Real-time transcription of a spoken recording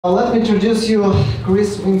Let me introduce you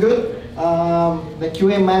Chris Wingood, the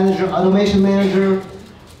QA manager, automation manager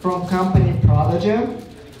from company Prodege.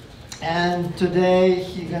 And today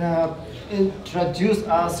he's gonna introduce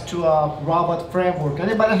us to a robot framework.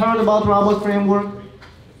 Anybody heard about robot framework?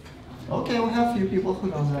 Okay, we have a few people who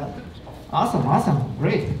know that. Awesome, awesome,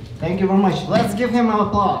 great. Thank you very much. Let's give him an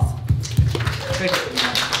applause.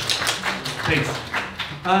 Thanks.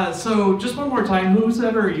 So just one more time, who's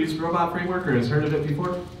ever used robot framework or has heard of it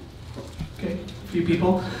before? Okay, a few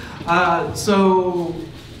people. So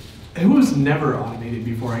who's never automated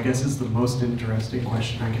before, I guess, is the most interesting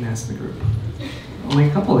question I can ask the group. Only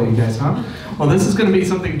a couple of you guys, huh? Well, this is going to be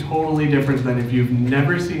something totally different than if you've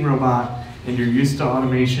never seen robot and you're used to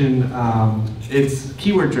automation. It's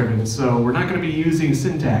keyword driven, so we're not going to be using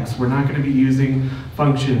syntax. We're not going to be using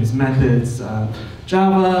functions, methods,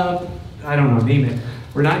 Java, I don't know, name it.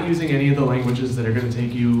 We're not using any of the languages that are going to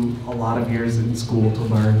take you a lot of years in school to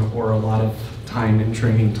learn or a lot of time in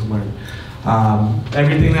training to learn.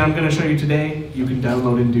 Everything that I'm going to show you today, you can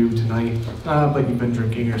download and do tonight, but you've been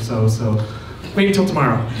drinking or so wait until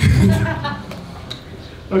tomorrow.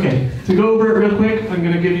 Okay, to go over it real quick, I'm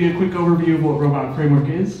going to give you a quick overview of what Robot Framework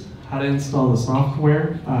is, how to install the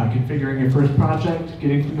software, configuring your first project,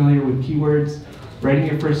 getting familiar with keywords, writing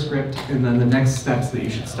your first script, and then the next steps that you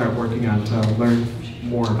should start working on to learn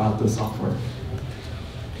more about the software.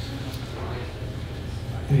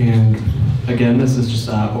 And again, this is just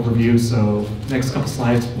an overview, so next couple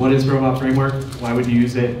slides. What is Robot Framework? Why would you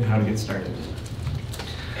use it? And how to get started.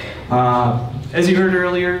 As you heard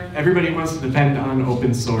earlier, everybody wants to depend on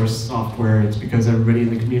open source software. It's because everybody in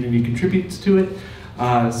the community contributes to it.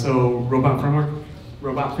 So Robot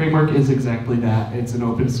Framework is exactly that. It's an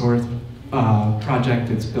open source project.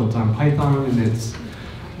 It's built on Python, and it's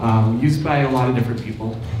used by a lot of different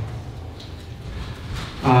people.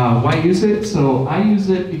 Why use it? So I use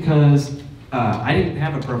it because I didn't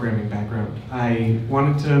have a programming background. I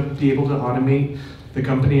wanted to be able to automate. The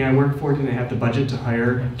company I worked for didn't have the budget to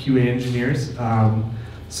hire QA engineers.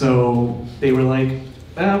 So they were like,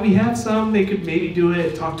 we have some, they could maybe do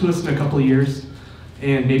it, talk to us in a couple of years,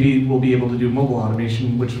 and maybe we'll be able to do mobile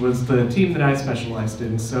automation, which was the team that I specialized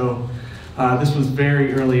in. So this was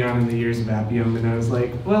very early on in the years of Appium, and I was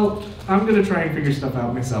like, well, I'm going to try and figure stuff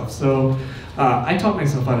out myself. So I taught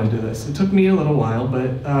myself how to do this. It took me a little while,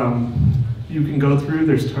 but you can go through,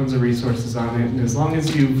 there's tons of resources on it, and as long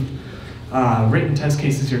as you've written test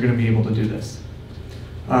cases, you're going to be able to do this.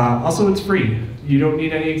 Also, it's free. You don't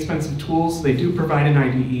need any expensive tools. They do provide an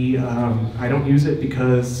IDE. I don't use it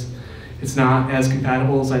because it's not as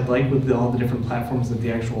compatible as I'd like with all the different platforms that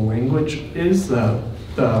the actual language is, the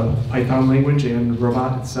Python language and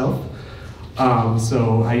robot itself.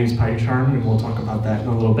 So I use PyCharm, and we'll talk about that in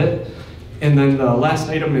a little bit. And then the last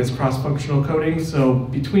item is cross-functional coding. So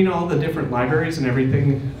between all the different libraries and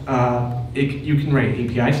everything, you can write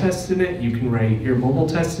API tests in it, you can write your mobile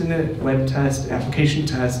tests in it, web test, application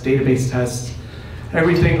tests, database tests,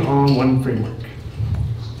 everything all in one framework.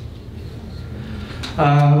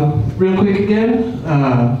 Real quick again,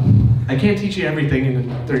 I can't teach you everything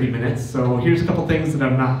in 30 minutes, so here's a couple things that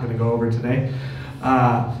I'm not going to go over today.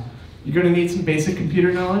 You're going to need some basic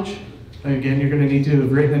computer knowledge. Again, you're going to need to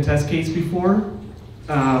have written a test case before.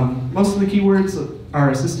 Most of the keywords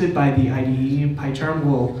are assisted by the IDE. PyCharm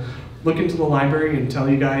will look into the library and tell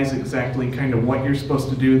you guys exactly kind of what you're supposed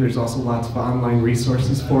to do. There's also lots of online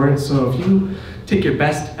resources for it. So if you take your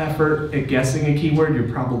best effort at guessing a keyword,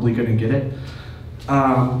 you're probably going to get it.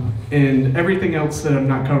 And everything else that I'm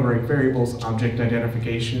not covering, variables, object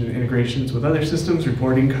identification, integrations with other systems,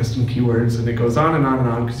 reporting, custom keywords, and it goes on and on and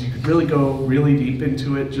on, because you could really go really deep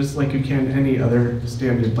into it just like you can any other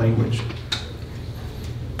standard language.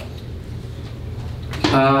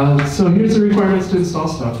 So here's the requirements to install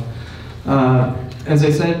stuff. As I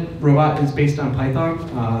said, Robot is based on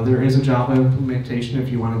Python. There is a Java implementation if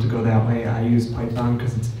you wanted to go that way. I use Python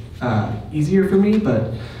because it's easier for me,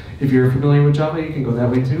 but if you're familiar with Java, you can go that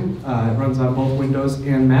way too. It runs on both Windows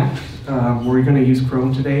and Mac. We're going to use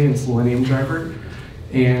Chrome today and Selenium driver,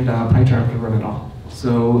 and PyCharm can run it all.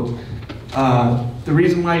 So the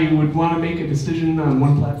reason why you would want to make a decision on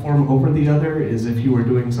one platform over the other is if you were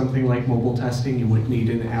doing something like mobile testing, you would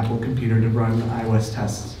need an Apple computer to run iOS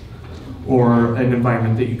tests, or an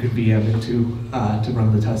environment that you could VM into to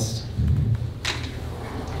run the tests.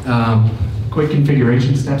 Quick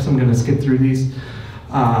configuration steps, I'm going to skip through these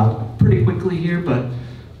pretty quickly here, but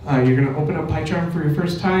you're going to open up PyCharm for your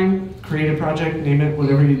first time, create a project, name it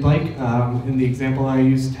whatever you'd like. In the example I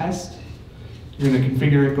use, test. You're going to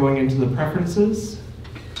configure it going into the preferences,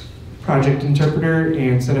 project interpreter,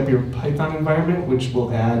 and set up your Python environment, which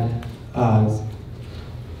will add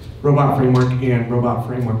Robot Framework and Robot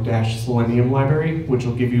Framework-Selenium library, which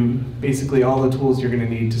will give you basically all the tools you're going to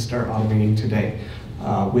need to start automating today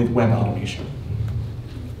with web automation.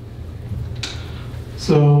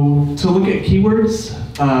 So to look at keywords,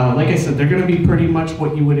 like I said, they're going to be pretty much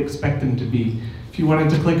what you would expect them to be. If you wanted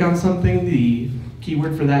to click on something, the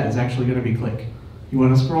keyword for that is actually going to be click. You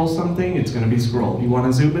want to scroll something, it's going to be scroll. You want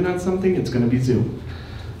to zoom in on something, it's going to be zoom.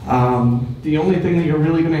 The only thing that you're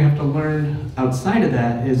really going to have to learn outside of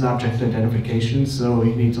that is object identification. So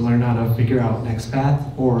you need to learn how to figure out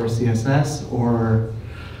NextPath or CSS or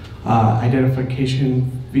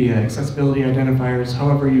identification via accessibility identifiers,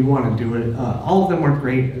 however you want to do it. All of them work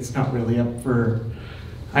great. It's not really up for,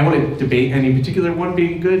 I want to debate any particular one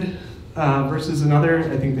being good versus another.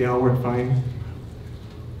 I think they all work fine.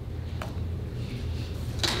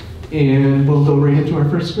 And we'll go right into our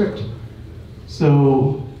first script.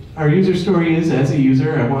 So our user story is, as a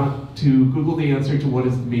user, I want to Google the answer to what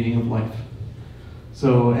is the meaning of life.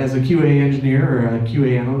 So as a QA engineer or a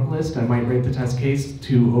QA analyst, I might write the test case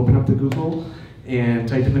to open up the Google and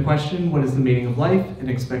type in the question, what is the meaning of life, and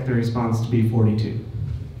expect the response to be 42.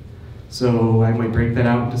 So I might break that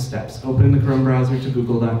out into steps. Open the Chrome browser to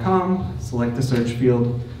google.com, select the search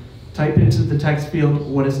field, type into the text field,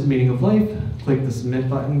 what is the meaning of life, click the submit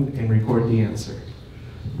button, and record the answer.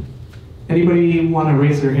 Anybody want to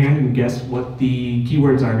raise their hand and guess what the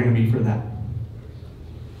keywords are going to be for that?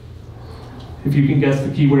 If you can guess the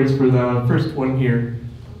keywords for the first one here.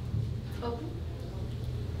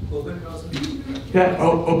 Open browser. Yeah,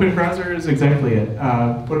 open browser is exactly it.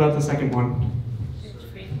 What about the second one?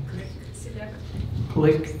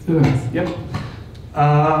 Click. Yep.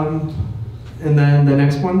 And then the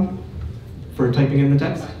next one for typing in the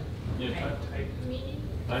text.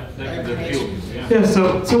 Yeah,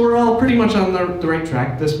 so we're all pretty much on the right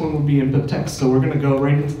track. This one would be input text, so we're going to go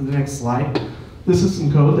right into the next slide. This is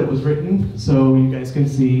some code that was written, so you guys can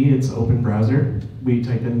see it's open browser. We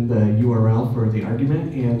type in the URL for the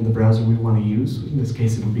argument and the browser we want to use. In this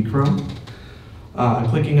case, it would be Chrome.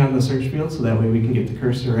 Clicking on the search field, so that way we can get the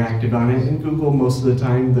cursor active on it. In Google, most of the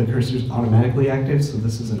time, the cursor is automatically active, so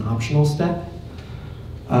this is an optional step.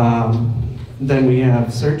 Then we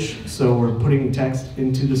have search, so we're putting text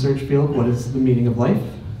into the search field. What is the meaning of life?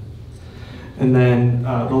 And then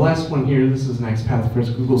the last one here, this is NextPath for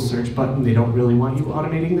Google's search button. They don't really want you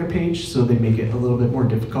automating their page, so they make it a little bit more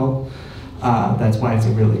difficult. That's why it's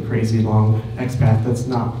a really crazy long XPath that's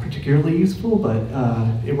not particularly useful, but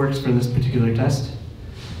it works for this particular test.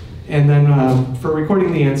 And then for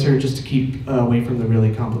recording the answer, just to keep away from the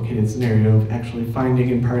really complicated scenario of actually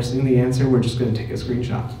finding and parsing the answer, we're just going to take a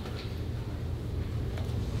screenshot.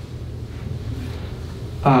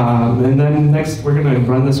 And then next, we're going to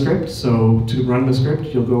run the script. So to run the script,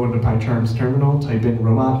 you'll go into PyCharm's terminal, type in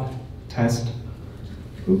robot test,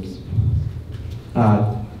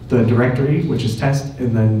 the directory, which is test,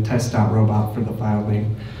 and then test.robot for the file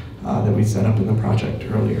name that we set up in the project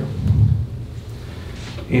earlier.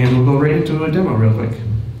 And we'll go right into a demo real quick.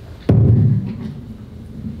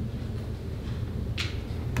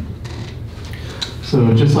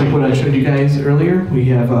 So just like what I showed you guys earlier, we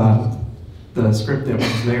have the script that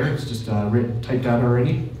was there. It's just typed out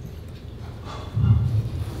already.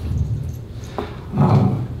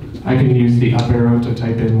 I can use the up arrow to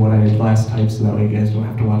type in what I had last typed, so that way you guys don't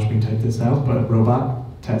have to watch me type this out, but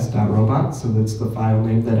robot, test.robot, so that's the file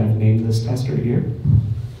name that I've named this test right here.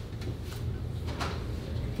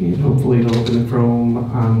 And hopefully it'll open in Chrome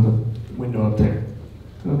on the window up there.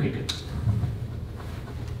 Okay, good.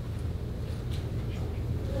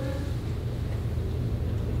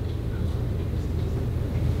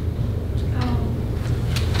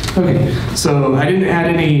 Okay, so I didn't add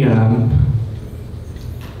any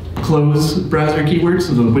close browser keywords,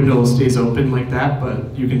 so the window stays open like that,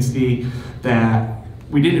 but you can see that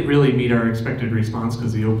we didn't really meet our expected response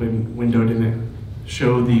because the open window didn't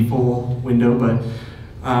show the full window, but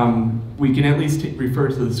we can at least refer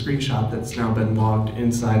to the screenshot that's now been logged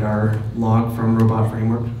inside our log from Robot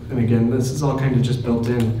Framework. And again, this is all kind of just built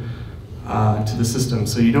in to the system,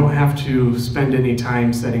 so you don't have to spend any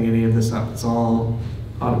time setting any of this up. It's all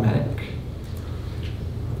automatic.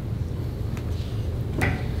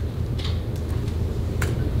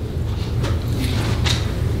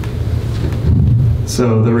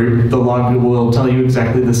 So the log will tell you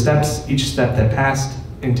exactly the steps, each step that passed,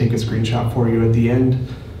 and take a screenshot for you at the end.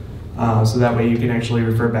 So that way you can actually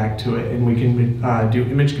refer back to it. And we can do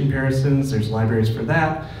image comparisons. There's libraries for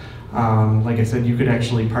that. Like I said, you could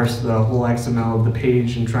actually parse the whole XML of the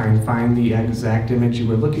page and try and find the exact image you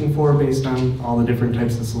were looking for based on all the different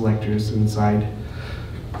types of selectors inside.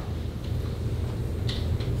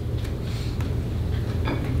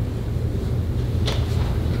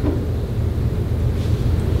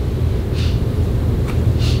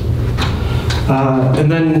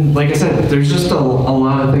 And then, like I said, there's just a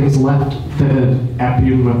lot of things left. The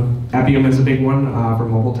Appium is a big one for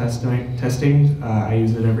mobile testing. I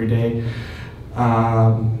use it every day.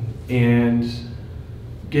 And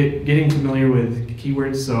getting familiar with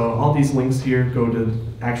keywords. So all these links here go to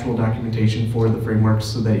actual documentation for the frameworks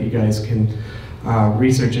so that you guys can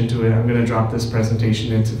research into it. I'm going to drop this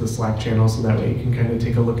presentation into the Slack channel so that way you can kind of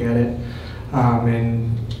take a look at it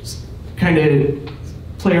and kind of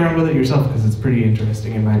play around with it yourself because it's pretty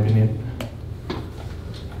interesting in my opinion.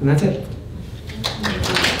 And that's it.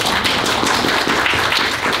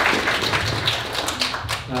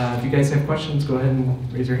 If you guys have questions, go ahead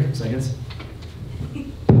and raise your hands, I guess.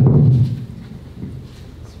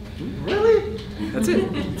 Really? That's it.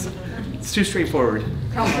 It's too straightforward.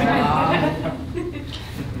 Come on.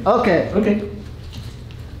 Okay. Okay.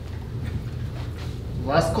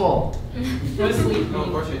 Last call. No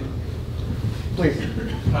question. Please.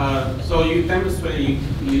 So you demonstrated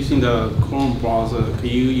using the Chrome browser. Can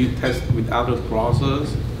you test with other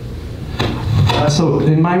browsers? So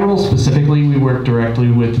in my role specifically, we work directly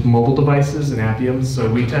with mobile devices and Appium, so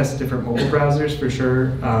we test different mobile browsers for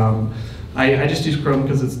sure. I just use Chrome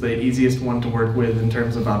because it's the easiest one to work with in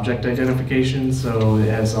terms of object identification, so it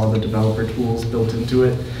has all the developer tools built into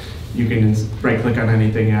it. You can right-click on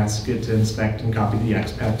anything, ask it to inspect and copy the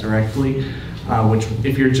XPath directly, which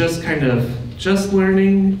if you're just kind of just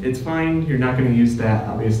learning, it's fine. You're not going to use that,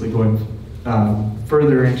 obviously, going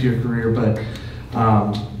further into your career, but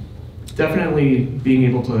definitely being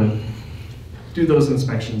able to do those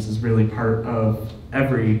inspections is really part of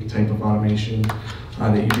every type of automation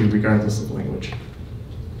that you do, regardless of language.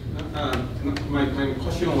 My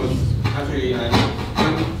question was actually,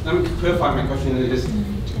 let me clarify my question is,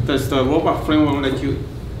 does the robot framework let you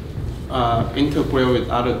integrate with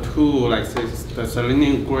other tools, like say the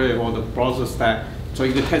Selenium Grid or the browser stack, so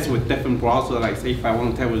you can test with different browsers, like say if I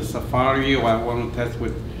want to test with Safari or I want to test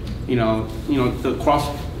with, the cross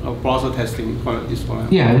browser testing for this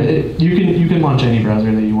one? Yeah, you can launch any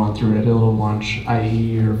browser that you want through it. It'll launch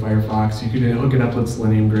IE or Firefox. You can hook it up with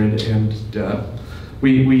Selenium Grid, and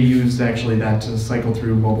we use actually that to cycle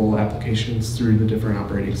through mobile applications through the different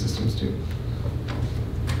operating systems too.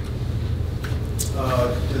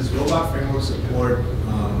 Does Robot Framework support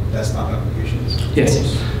desktop applications? Yes.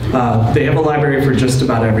 They have a library for just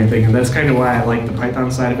about everything, and that's kind of why I like the Python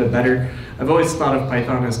side of it better. I've always thought of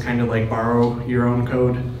Python as kind of like borrow your own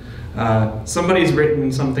code. Somebody's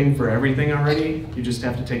written something for everything already. You just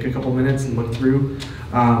have to take a couple minutes and look through.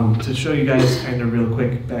 To show you guys kind of real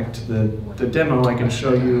quick back to the demo, I can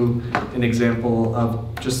show you an example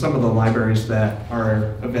of just some of the libraries that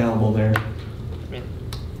are available there.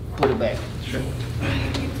 Put it back. Sure.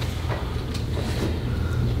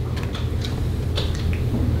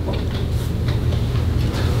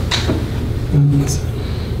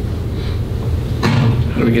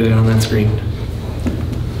 How do we get it on that screen?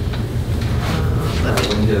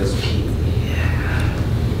 Windows P.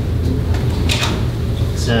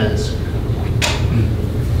 It says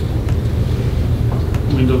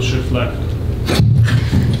Windows Shift Left.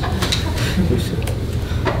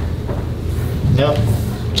 Yep.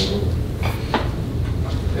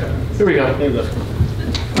 Here we go. There you go.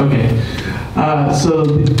 Okay. So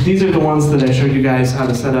these are the ones that I showed you guys how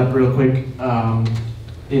to set up real quick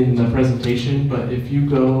in the presentation. But if you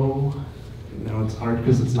go, now it's hard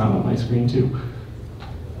because it's not on my screen too.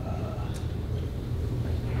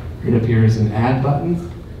 Right up here is an add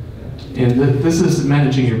button. And this is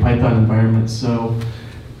managing your Python environment. So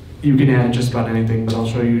you can add just about anything, but I'll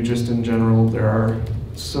show you just in general. There are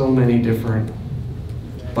so many different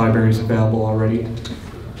libraries available already.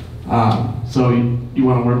 So you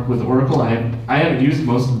want to work with Oracle. I haven't used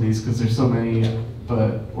most of these because there's so many,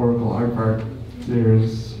 but Oracle Aardvark,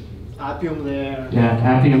 there's Appium there. Yeah,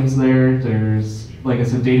 Appium's there. There's, like I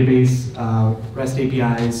said, database, REST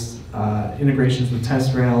APIs, integrations with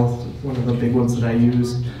TestRail, one of the big ones that I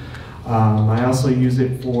use. I also use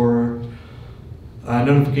it for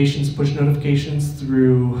notifications, push notifications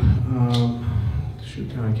through,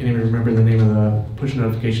 shoot, I can't even remember the name of the push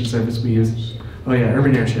notification service we use. Oh yeah,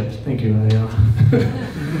 Urban Airship, thank you.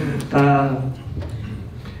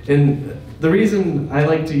 And the reason I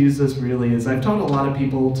like to use this really is I've taught a lot of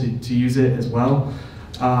people to use it as well.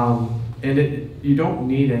 And you don't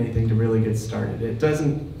need anything to really get started. It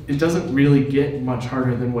doesn't really get much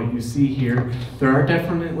harder than what you see here. There are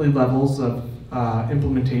definitely levels of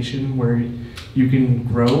implementation where you can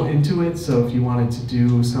grow into it. So if you wanted to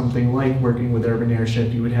do something like working with Urban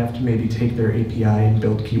Airship, you would have to maybe take their API and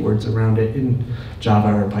build keywords around it in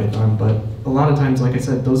Java or Python. But a lot of times, like I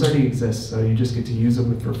said, those already exist, so you just get to use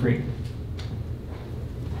them for free.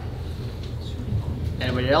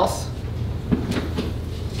 Anybody else?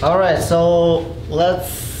 All right, so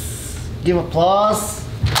let's give applause.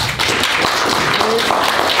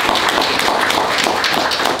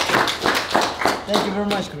 Thank you very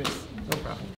much, Chris.